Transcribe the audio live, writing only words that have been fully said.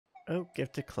Oh,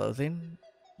 gifted clothing.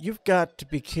 You've got to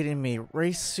be kidding me.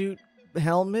 Race suit,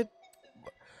 helmet.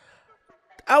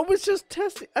 I was just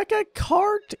testing. I got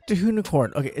card to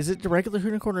unicorn. Okay, is it the regular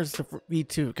unicorn or is it the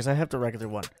V2? Because I have the regular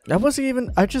one.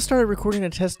 I just started recording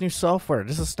and test new software.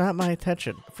 This is not my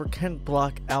intention. For Ken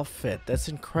Block outfit. That's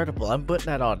incredible. I'm putting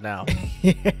that on now.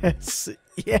 Yes.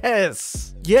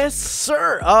 Yes. Yes,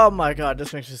 sir. Oh my god,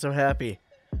 this makes me so happy.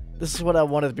 This is what I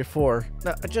wanted before.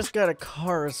 Now, I just got a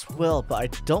car as well, but I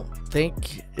don't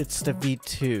think it's the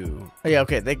V2. Oh, yeah,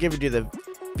 okay, they give you the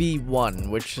V1,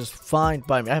 which is fine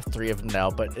by me. I have 3 of them now,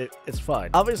 but it's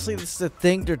fine. Obviously, this is the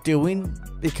thing they're doing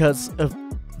because of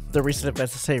the recent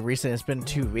events. To say recent, it's been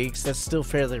 2 weeks. That's still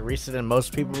fairly recent, and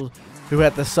most people who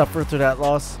had to suffer through that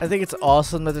loss. I think it's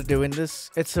awesome that they're doing this.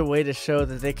 It's a way to show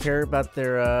that they care about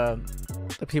their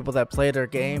the people that play their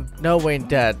game, knowing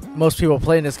that most people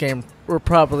playing this game were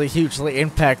probably hugely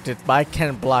impacted by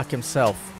Ken Block himself.